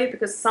to show you,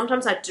 because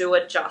sometimes I do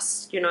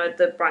adjust, you know,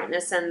 the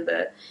brightness and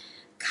the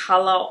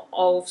color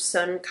of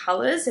certain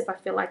colors if I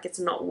feel like it's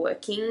not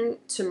working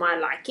to my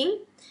liking.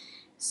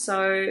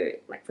 So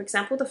like, for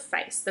example, the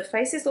face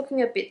is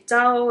looking a bit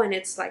dull and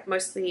it's like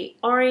mostly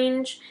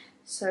orange.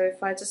 So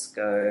if I just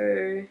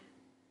go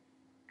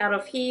out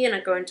of here and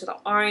I go into the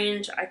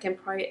orange, I can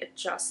probably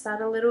adjust that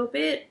a little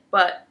bit,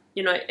 but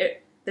you know,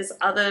 there's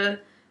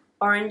other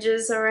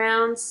oranges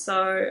around,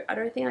 so I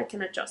don't think I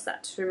can adjust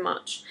that too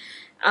much.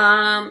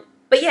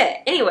 But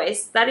yeah,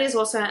 anyways, that is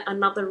also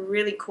another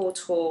really cool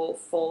tool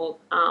for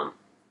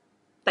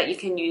that you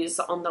can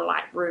use on the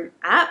Lightroom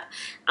app.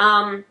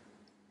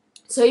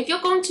 So if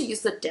you're going to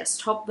use the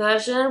desktop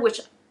version,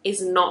 which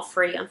is not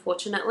free,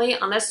 unfortunately,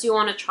 unless you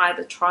want to try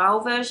the trial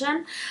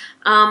version,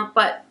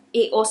 but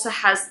it also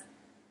has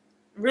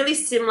really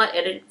similar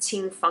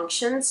editing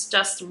functions,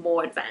 just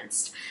more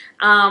advanced,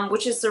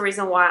 which is the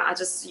reason why I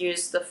just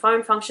use the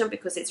phone function,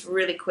 because it's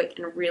really quick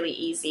and really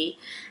easy.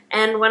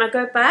 And when I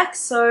go back,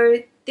 so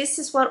this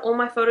is what all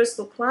my photos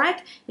look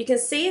like. You can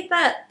see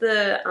that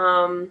the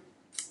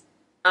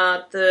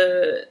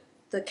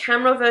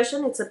camera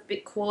version, it's a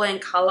bit cooler in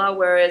color,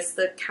 whereas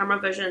the camera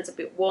version is a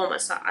bit warmer.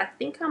 So I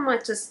think I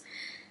might just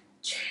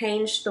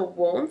change the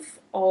warmth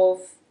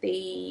of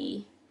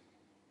the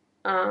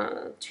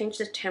change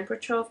the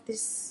temperature of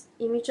this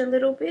image a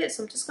little bit.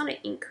 So I'm just going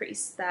to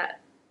increase that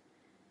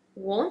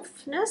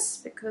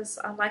warmthness because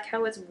I like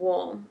how it's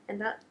warm, and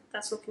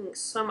that's looking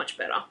so much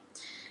better.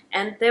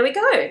 And there we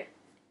go.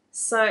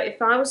 So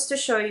if I was to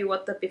show you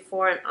what the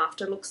before and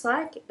after looks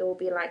like, it will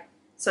be like,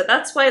 so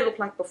that's what it looked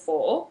like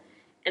before,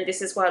 and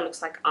this is what it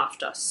looks like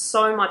after.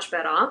 So much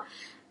better.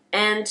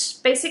 And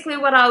basically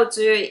what I'll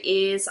do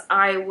is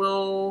I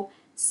will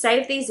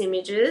save these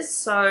images.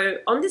 So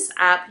on this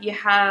app, you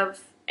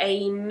have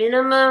a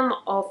minimum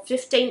of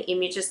 15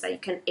 images that you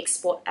can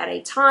export at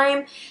a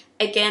time.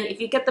 Again, if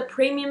you get the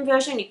premium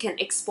version, you can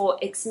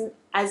export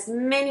as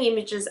many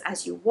images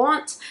as you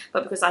want,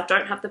 but because I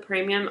don't have the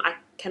premium, I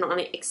can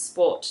only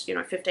export, you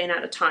know, 15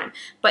 at a time.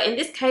 But in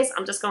this case,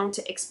 I'm just going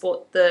to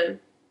export the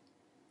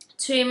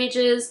 2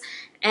 images,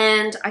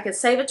 and I can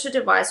save it to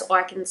device, or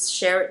I can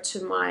share it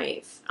to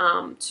my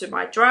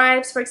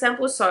drives, for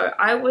example. So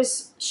I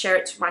always share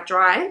it to my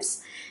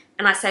drives,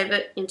 and I save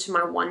it into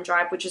my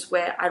OneDrive, which is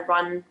where I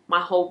run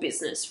my whole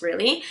business,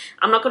 really.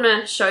 I'm not going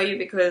to show you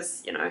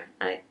because, you know,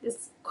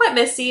 it's quite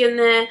messy in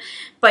there.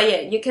 But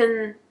yeah, you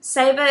can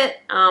save it,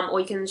 or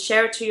you can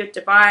share it to your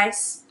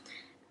device,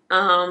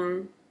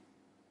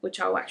 which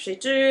I'll actually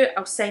do.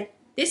 I'll save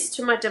this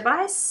to my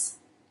device,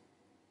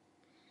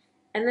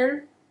 and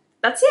then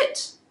that's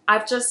it.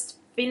 I've just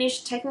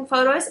finished taking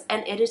photos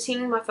and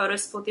editing my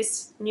photos for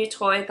this new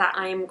toy that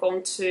I am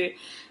going to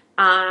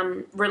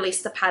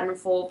release the pattern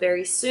for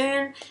very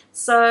soon.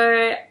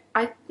 So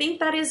I think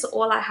that is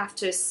all I have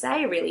to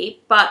say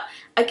really. But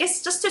I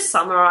guess just to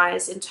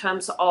summarize in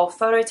terms of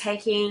photo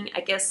taking,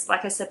 I guess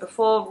like I said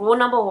before, rule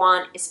number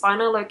 1 is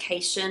find a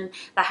location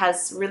that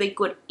has really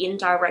good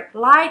indirect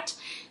light.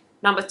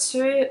 Number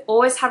 2,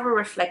 always have a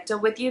reflector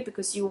with you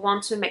because you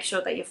want to make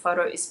sure that your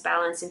photo is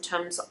balanced in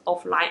terms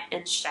of light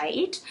and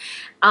shade.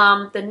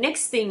 The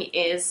next thing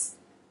is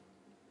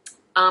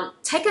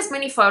take as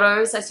many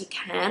photos as you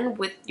can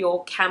with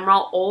your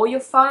camera or your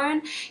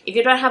phone. If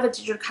you don't have a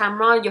digital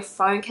camera, your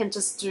phone can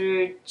just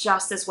do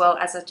just as well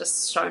as I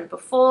just shown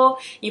before.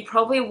 You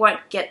probably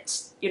won't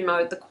get, you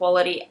know, the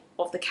quality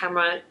of the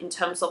camera in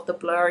terms of the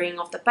blurring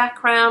of the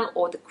background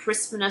or the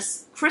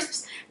crispness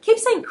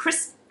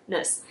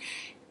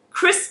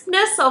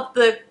of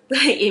the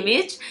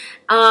image,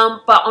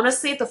 but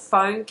honestly the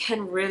phone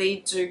can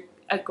really do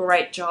a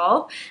great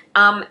job.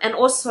 And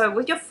also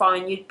with your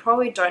phone you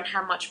probably don't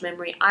have much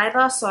memory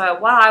either, so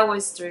what I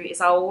always do is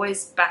I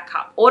always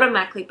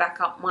automatically back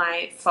up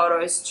my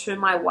photos to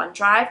my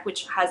OneDrive,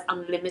 which has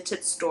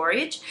unlimited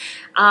storage.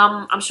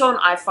 I'm sure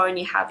on iPhone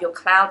you have your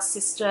cloud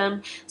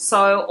system,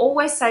 so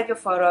always save your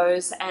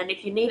photos, and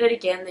if you need it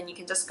again then you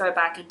can just go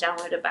back and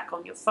download it back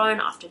on your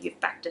phone after you've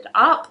backed it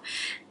up.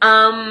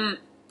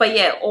 But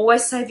yeah,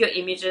 always save your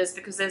images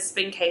because there's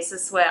been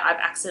cases where I've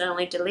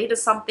accidentally deleted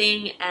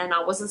something and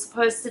I wasn't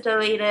supposed to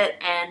delete it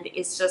and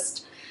it's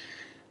just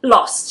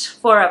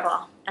lost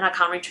forever and I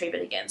can't retrieve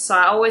it again. So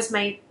I always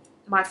made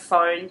my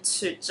phone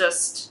to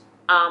just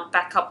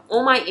back up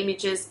all my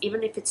images,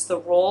 even if it's the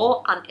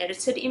raw,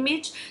 unedited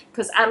image,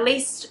 because at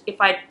least if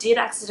I did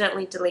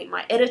accidentally delete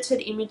my edited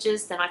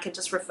images, then I can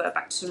just refer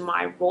back to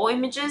my raw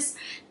images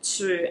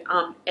to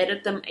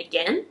edit them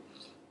again.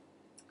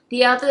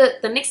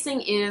 The next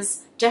thing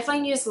is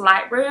definitely use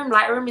Lightroom.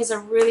 Lightroom is a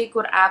really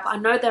good app. I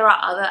know there are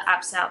other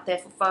apps out there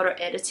for photo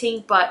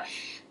editing, but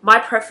my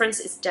preference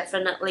is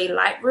definitely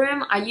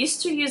Lightroom. I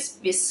used to use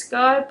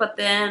Visco, but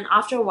then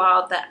after a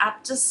while the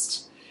app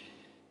just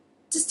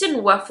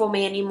didn't work for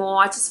me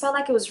anymore. I just felt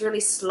like it was really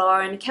slow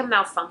and it kept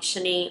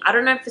malfunctioning. I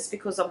don't know if it's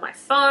because of my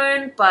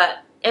phone, but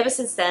ever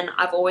since then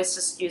I've always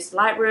just used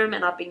Lightroom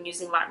and I've been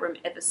using Lightroom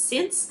ever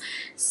since.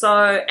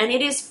 So, and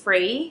it is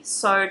free,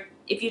 so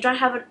if you don't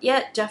have it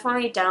yet,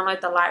 definitely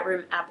download the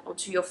Lightroom app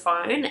onto your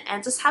phone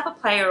and just have a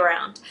play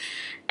around.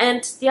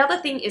 And the other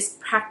thing is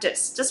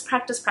practice. Just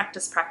practice.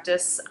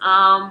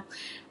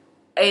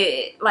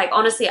 Like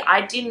honestly,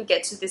 I didn't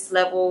get to this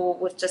level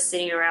with just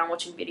sitting around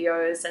watching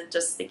videos and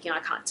just thinking I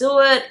can't do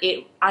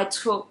it. I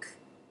took,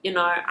 you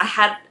know, I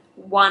had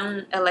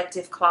one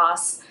elective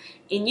class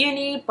in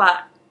uni,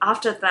 but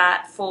after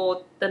that,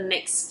 for the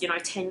next,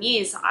 10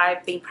 years,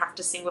 I've been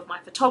practicing with my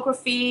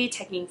photography,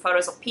 taking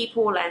photos of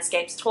people,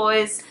 landscapes,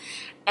 toys,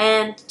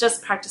 and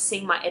just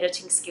practicing my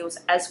editing skills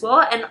as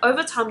well. And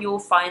over time, you will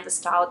find the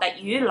style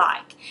that you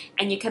like,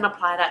 and you can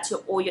apply that to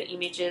all your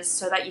images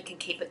so that you can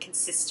keep it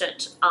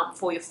consistent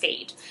for your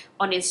feed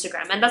on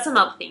Instagram. And that's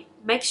another thing.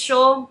 Make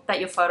sure that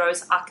your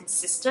photos are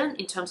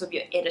consistent in terms of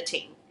your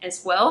editing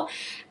as well,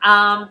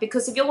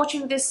 because if you're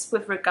watching this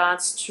with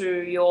regards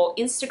to your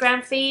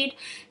Instagram feed,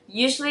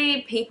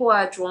 usually people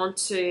are drawn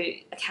to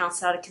accounts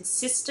that are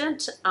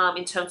consistent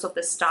in terms of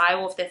the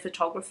style of their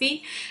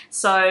photography.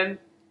 So,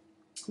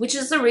 which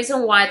is the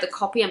reason why the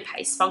copy and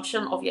paste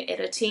function of your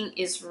editing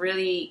is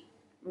really,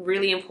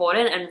 really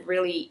important and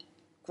really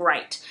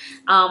great.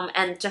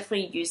 And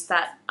definitely use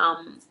that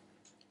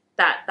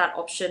that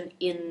option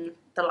in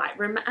the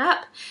Lightroom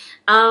app.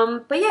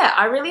 But yeah,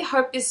 I really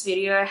hope this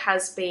video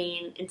has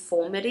been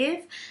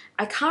informative.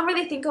 I can't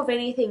really think of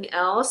anything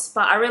else,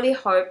 but I really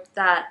hope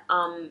that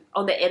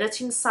on the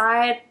editing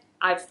side,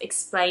 I've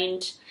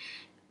explained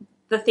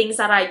the things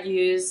that I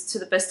use to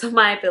the best of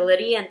my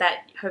ability, and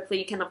that hopefully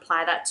you can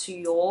apply that to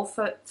your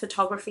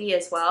photography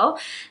as well.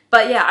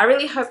 But yeah, I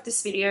really hope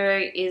this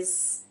video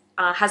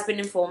has been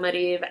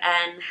informative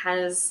and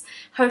has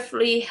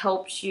hopefully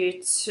helped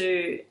you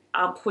to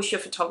push your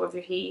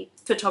photography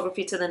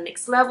to the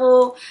next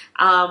level,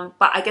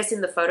 but I guess in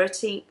the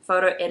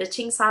photo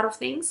editing side of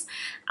things.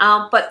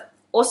 But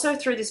also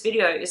through this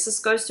video, it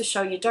just goes to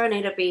show you don't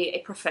need to be a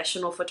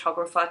professional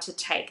photographer to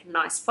take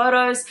nice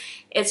photos.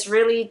 It's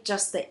really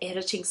just the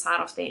editing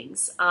side of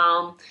things.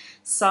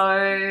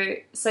 So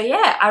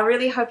yeah, I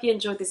really hope you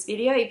enjoyed this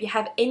video. If you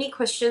have any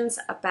questions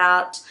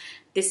about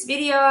this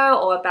video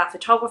or about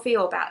photography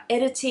or about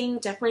editing,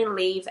 definitely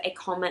leave a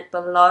comment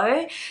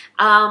below.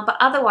 But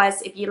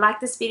otherwise, if you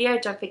like this video,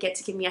 don't forget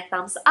to give me a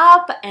thumbs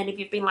up, and if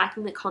you've been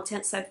liking the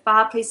content so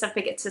far, please don't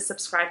forget to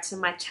subscribe to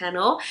my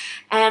channel.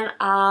 And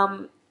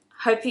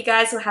hope you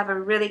guys will have a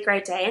really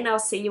great day, and I'll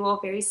see you all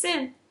very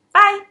soon.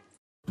 Bye!